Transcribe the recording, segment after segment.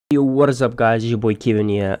Yo, what is up guys, your boy Kevin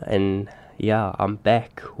here, and yeah, I'm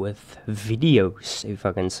back with videos, if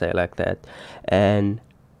I can say like that. And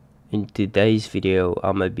in today's video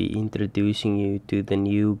I'm gonna be introducing you to the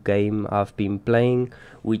new game I've been playing,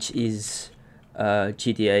 which is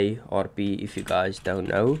GTA RP, if you guys don't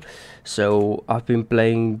know. So I've been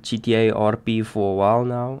playing GTA RP for a while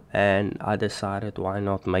now, and I decided why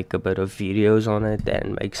not make a bit of videos on it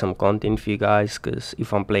and make some content for you guys, because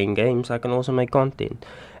if I'm playing games I can also make content,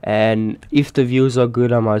 and if the views are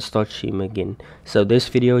good I might start streaming again. So this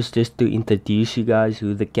video is just to introduce you guys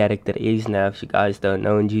who the character is. Now if you guys don't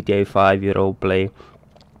know, in GTA5 you roleplay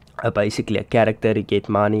basically a character, you get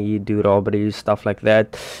money, you do robberies, stuff like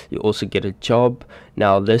that. You also get a job.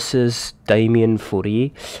 Now this is Damian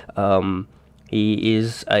Fourie. He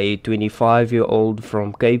is a 25-year-old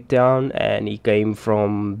from Cape Town, and he came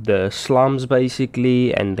from the slums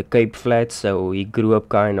basically and the Cape Flats, so he grew up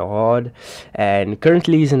kind of hard, and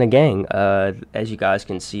currently he's in a gang. As you guys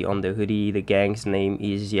can see on the hoodie, the gang's name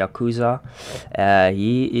is Yakuza.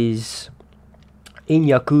 He is in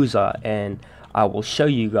Yakuza, and I will show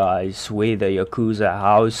you guys where the Yakuza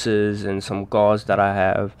house is and some cars that I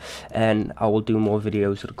have, and I will do more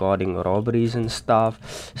videos regarding robberies and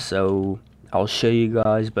stuff. So I'll show you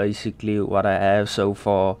guys basically what I have so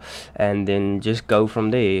far, and then just go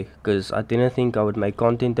from there, because I didn't think I would make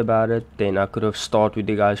content about it. Then I could have started with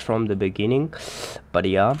you guys from the beginning, but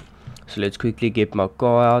yeah. So let's quickly get my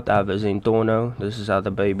car out. I have a Zentorno. This is how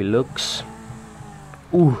the baby looks.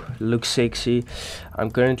 Ooh, looks sexy.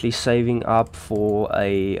 I'm currently saving up for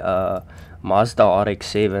a Mazda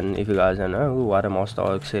RX-7. If you guys don't know what a Mazda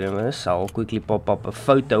RX-7 is, I'll quickly pop up a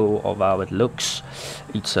photo of how it looks.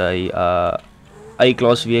 It's a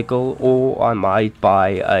A-class vehicle, or I might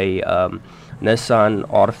buy a Nissan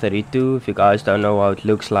R32. If you guys don't know how it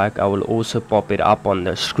looks like, I will also pop it up on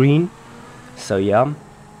the screen. So yeah,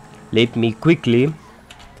 let me quickly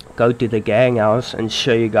go to the gang house and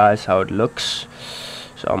show you guys how it looks.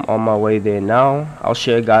 So I'm on my way there now. I'll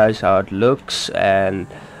show you guys how it looks, and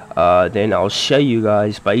then I'll show you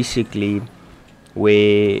guys basically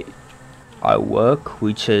where I work,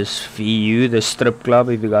 which is VU, the strip club,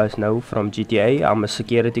 if you guys know from GTA. I'm a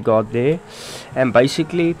security guard there, and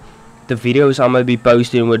basically the videos I'm gonna be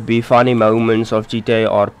posting would be funny moments of GTA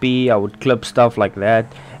RP. I would clip stuff like that,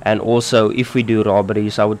 and also if we do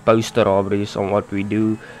robberies I would post the robberies on what we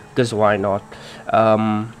do, because why not.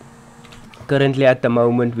 Currently at the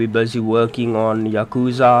moment we're busy working on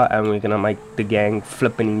Yakuza, and we're gonna make the gang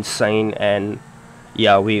flipping insane, and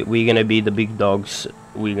yeah, we're gonna be the big dogs.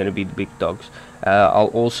 I'll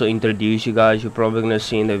also introduce you guys. You're probably gonna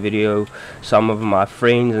see in the video some of my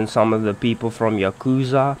friends and some of the people from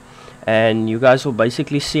Yakuza, and you guys will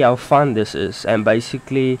basically see how fun this is. And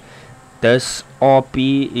basically this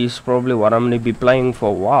RP is probably what I'm gonna be playing for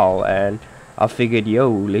a while, and I figured, yo,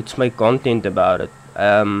 let's make content about it.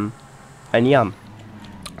 And yeah,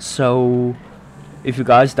 so if you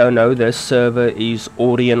guys don't know, this server is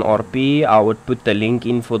OrionRP. I would put the link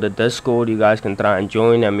in for the Discord. You guys can try and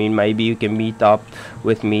join. I mean, maybe you can meet up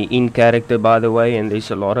with me in character, by the way, and there's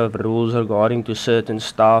a lot of rules regarding to certain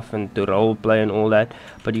stuff and to roleplay and all that,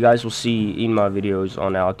 but you guys will see in my videos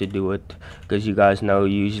on how to do it, because you guys know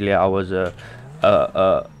usually I was a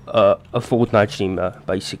Fortnite streamer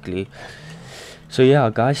basically. So yeah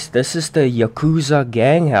guys, this is the Yakuza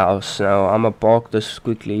gang house. Now I'm gonna park this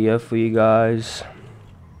quickly here for you guys.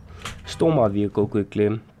 Store my vehicle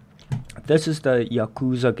quickly. This is the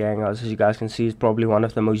Yakuza gang house. As you guys can see, it's probably one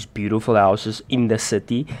of the most beautiful houses in the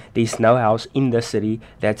city. There's no house in the city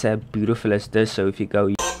that's as beautiful as this. So if you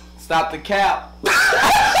go, stop the cap.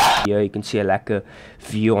 Yeah, you can see like a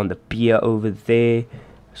view on the pier over there.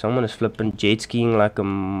 Someone is flipping jet skiing like a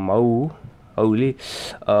mo. Holy.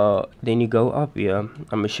 Then you go up here. I'm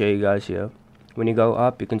gonna show you guys here. When you go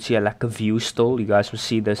up, you can see like a view still. You guys will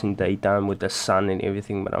see this in daytime with the sun and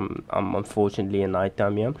everything, but I'm unfortunately in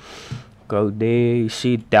nighttime here. Go there. You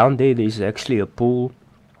see down there, there's actually a pool.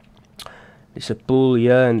 There's a pool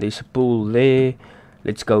here and there's a pool there.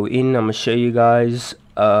 Let's go in. I'm gonna show you guys.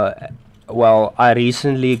 Well, I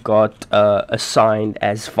recently got assigned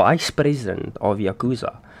as vice president of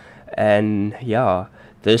Yakuza, and yeah,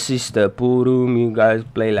 this is the pool room. You guys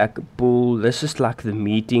play like a pool. This is like the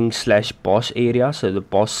meeting slash boss area. So the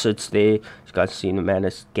boss sits there. You guys see the man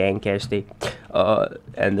is gang cash there.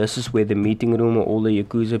 And this is where the meeting room where all the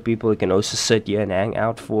Yakuza people can also sit here and hang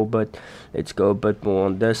out for. But let's go a bit more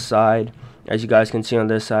on this side. As you guys can see on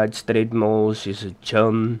this side, treadmills, is a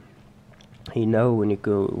gym. You know, when you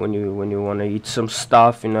go, when you want to eat some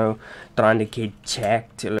stuff, you know, trying to get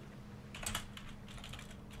jacked.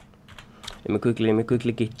 Let Let me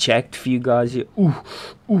quickly get checked for you guys here. Ooh,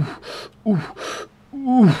 ooh, ooh,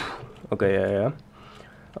 ooh. Okay, yeah.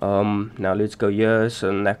 Now let's go here.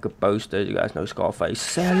 So lekker poster. You guys know Scarface.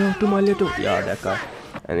 Say hello to my little. Yeah, that guy.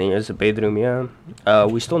 And then here's a bedroom here.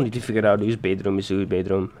 We still need to figure out whose bedroom is whose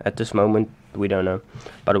bedroom. At this moment, we don't know,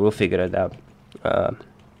 but we'll figure it out.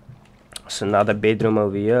 It's another bedroom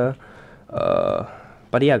over here.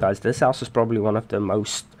 But yeah, guys, this house is probably one of the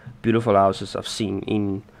most beautiful houses I've seen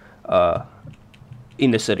in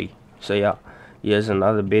the city. So yeah, here's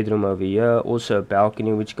another bedroom over here. Also a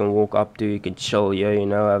balcony which you can walk up to. You can chill here, you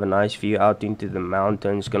know, have a nice view out into the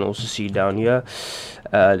mountains. You can also see down here.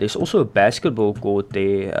 There's also a basketball court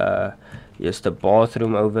there. Here's the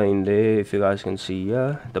bathroom over in there, if you guys can see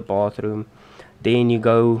here, the bathroom. Then you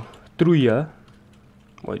go through here.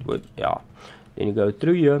 Wait, yeah. Then you go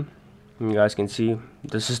through here. You guys can see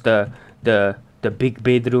this is the big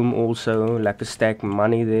bedroom also, like a stack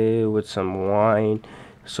money there with some wine,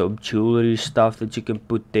 some jewelry stuff that you can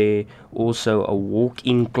put there. Also a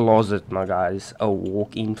walk-in closet, my guys, a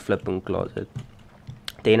walk-in flipping closet.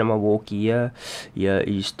 Then I'm gonna walk here. Here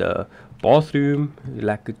is the bathroom,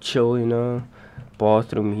 like a chill, you know.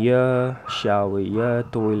 Bathroom here, shower here,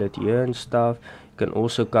 toilet here and stuff. You can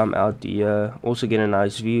also come out here, also get a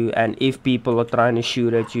nice view. And if people are trying to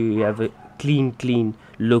shoot at you, you have a clean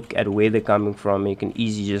look at where they're coming from. You can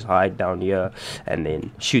easily just hide down here and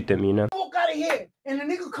then shoot them, you know. Walk out of here, and the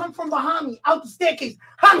nigga come from behind me, out the staircase.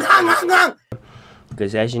 Hang.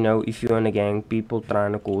 Because as you know, if you're in a gang, people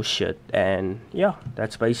trying to cause shit. And yeah,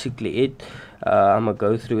 that's basically it. I'm gonna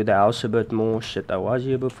go through the house a bit more. Shit, I was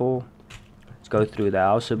here before. Let's go through the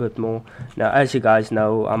house a bit more. Now, as you guys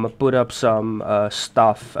know, I'm gonna put up some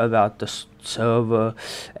stuff about the server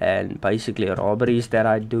and basically robberies that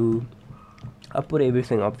I do. I'll put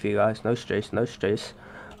everything up for you guys. No stress.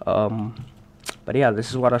 But yeah, this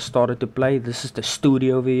is what I started to play. This is the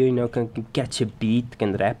studio over here. You know, can catch a beat,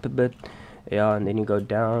 can rap a bit. Yeah, and then you go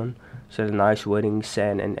down. So the nice wording,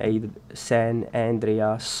 San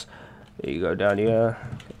Andreas. You go down here.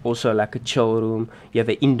 Also like a chill room. You have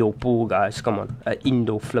an indoor pool, guys. Come on, an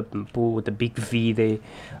indoor flipping pool with a big V there.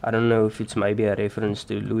 I don't know if it's maybe a reference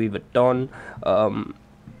to Louis Vuitton. I'm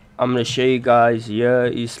gonna show you guys. Here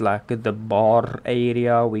is like the bar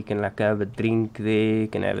area. We can like have a drink there. You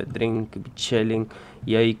can have a drink, be chilling.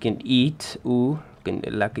 Here you can eat. Ooh, you can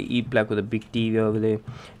like eat like with a big TV over there.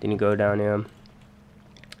 Then you go down here.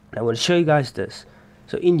 I want to show you guys this.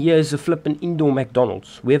 So in here is a flipping indoor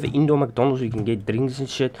McDonald's. We have an indoor McDonald's. You can get drinks and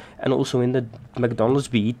shit. And also when the McDonald's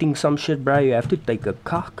be eating some shit, bruh, you have to take a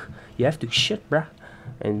cock. You have to shit, bruh.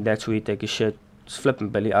 And that's where you take a shit. It's flipping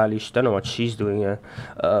Billie Eilish. Don't know what she's doing here.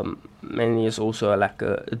 And here's also like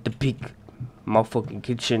the big motherfucking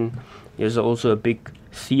kitchen. There's also a big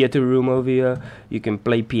theater room over here. You can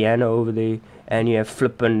play piano over there. And you have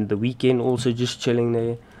flipping the weekend also just chilling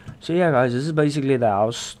there. So yeah, guys, this is basically the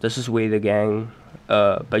house. This is where the gang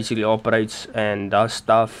basically operates and does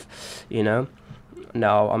stuff, you know.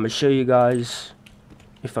 Now I'm gonna show you guys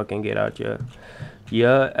if I can get out here.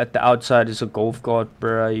 Here at the outside is a golf cart,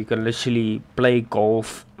 bruh. You can literally play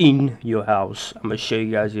golf in your house. I'm gonna show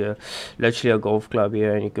you guys here. Literally a golf club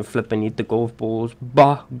here, and you can flip and hit the golf balls.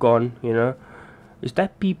 Bah, gone, you know. Is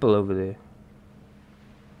that people over there?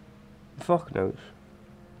 Fuck knows.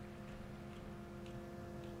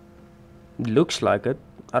 It looks like it.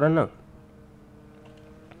 I don't know.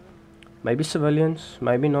 Maybe civilians,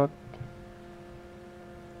 maybe not.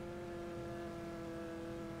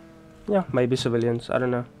 Yeah, maybe civilians, I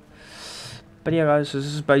don't know. But yeah, guys, this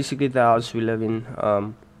is basically the house we live in.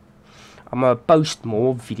 I'm gonna post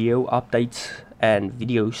more video updates and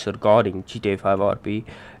videos regarding GTA5 RP.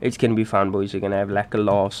 It's gonna be fun, boys. You're gonna have like a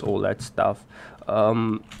laughs, all that stuff.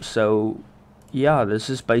 So yeah, this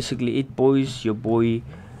is basically it, boys. Your boy,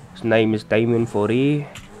 his name is Damian Fourie.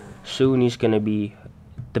 Soon he's gonna be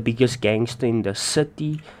the biggest gangster in the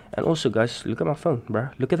city. And also, guys, look at my phone,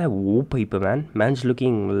 bruh. Look at that wallpaper, man. Man's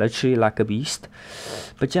looking literally like a beast.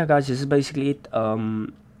 But yeah, guys, this is basically it.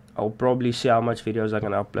 I'll probably see how much videos I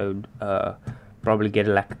can upload. Probably get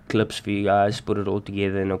like clips for you guys, put it all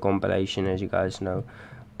together in a compilation, as you guys know.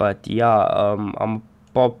 But yeah, I'm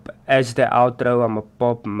pop as the outro. I'm a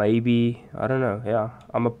pop maybe, I don't know. Yeah,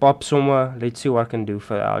 I'm a pop somewhere. Let's see what I can do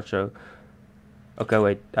for the outro. Okay,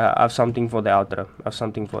 wait, I have something for the outro.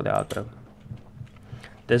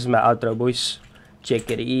 This is my outro, boys.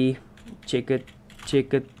 Check it, check it.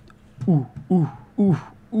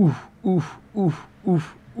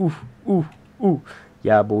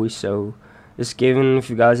 Yeah, boys, so this is Kevin. If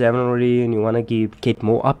you guys haven't already and you want to get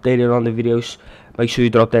more updated on the videos, make sure you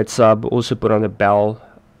drop that sub. Also put on the bell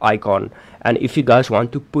icon. And if you guys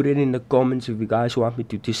want to put it in the comments, if you guys want me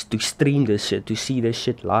to stream this shit, to see this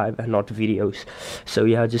shit live and not videos, so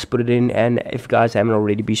yeah, just put it in. And if you guys haven't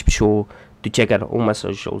already, be sure to check out all my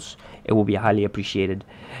socials. It will be highly appreciated.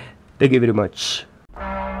 Thank you very much.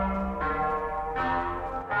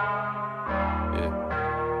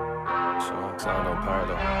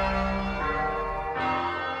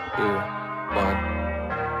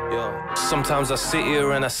 Sometimes I sit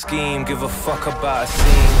here and I scheme, give a fuck about a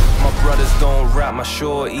scene. My brothers don't rap, my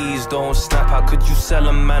shorties don't snap. How could you sell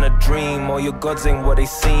a man a dream? All your gods ain't what they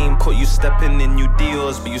seem. Caught you stepping in new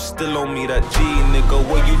deals, but you still owe me that G. Nigga,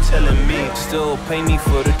 what you telling me? Still pay me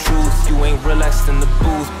for the truth. You ain't relaxed in the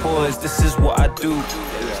booth, boys, this is what I do.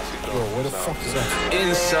 Bro, what the fuck is that?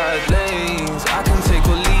 Inside lanes, I can take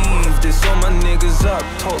or leave. This all my niggas up,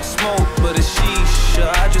 talk smoke, but it's shisha.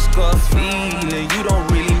 I just got a feeling you don't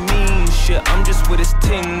really mean shit. I'm just with this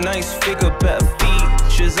ting, nice figure, better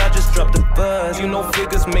features. I just dropped the buzz, you know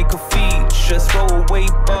figures make a feature. Throw away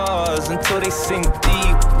bars until they sink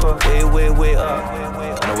deeper. Way up,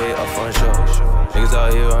 on the way up front show. Niggas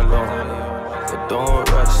out here alone, but don't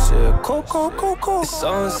rush it. Cool. It's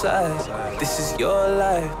on side, this is your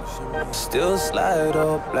life. Still slide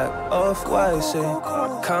up, black off white. Say,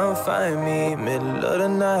 can't find me middle of the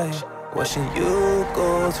night. Watching you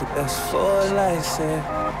go through S4 lights. Say,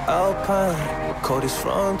 Alpine, coldest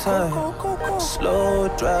from time. Slow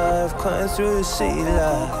drive, cutting through the city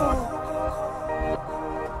light.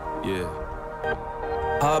 Yeah.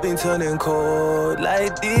 I've been turning cold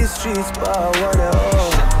like these streets, but I want it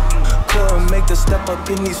all. Couldn't make the step up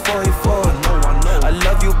in these 44. I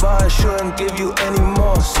love you, but I shouldn't give you any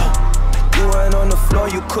more. So you weren't on the floor,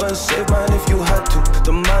 you couldn't save mine if you had to.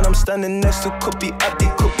 The man I'm standing next to could be Abdi,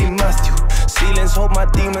 could be Matthew. Ceilings hold my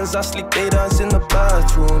demons, I sleep, they dance in the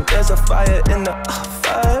bathroom. There's a fire in the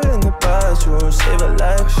bathroom. Save a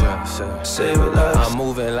life, save a life. I'm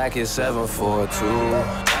moving like it's 742.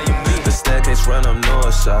 The staircase run up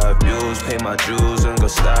north side. Views, pay my dues and go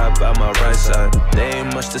stop by my right side. There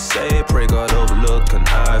ain't much to say, pray God overlook and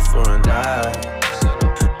hide for a night.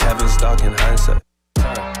 Heaven's dark in hindsight.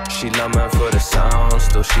 She love man for the sound,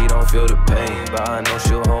 still she don't feel the pain. But I know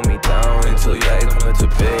she'll hold me down until you ain't coming to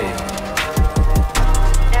bed.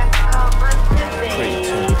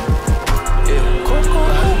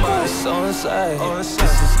 It's on side, this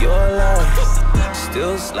is your life.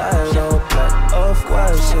 Still slide up, black off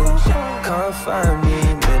white. Can't find me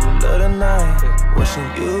middle of the night. Watching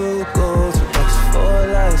you go to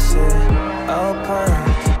X4 lights.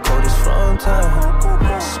 Alpine, coldest from time.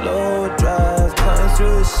 Slow drive, cutting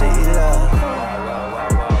through the city light.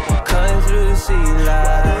 Cutting through the city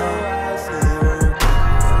light.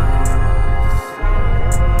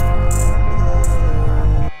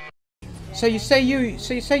 So you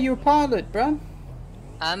say you're a pilot, bro?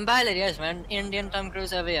 I'm pilot, yes, man. Indian Tom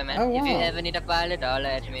Cruise over here, man. Oh, wow. If you ever need a pilot, holler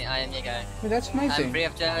at me. I am your guy. Well, that's amazing. I'm free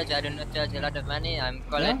of charge. I do not charge a lot of money. I'm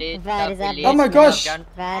quality. What is up? Oh my gosh! Oh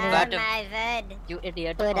my god. You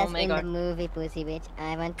idiot. Put Oh us my in the god. movie, pussy bitch.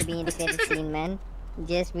 I want to be in the credit scene, man.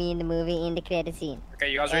 Just me in the movie, in the credit scene. Okay,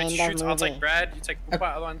 you guys ready to End of shoot? I'll take movie. Brad. You take Pupa.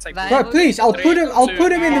 I'll take. Bro, please, I'll put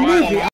him in the movie.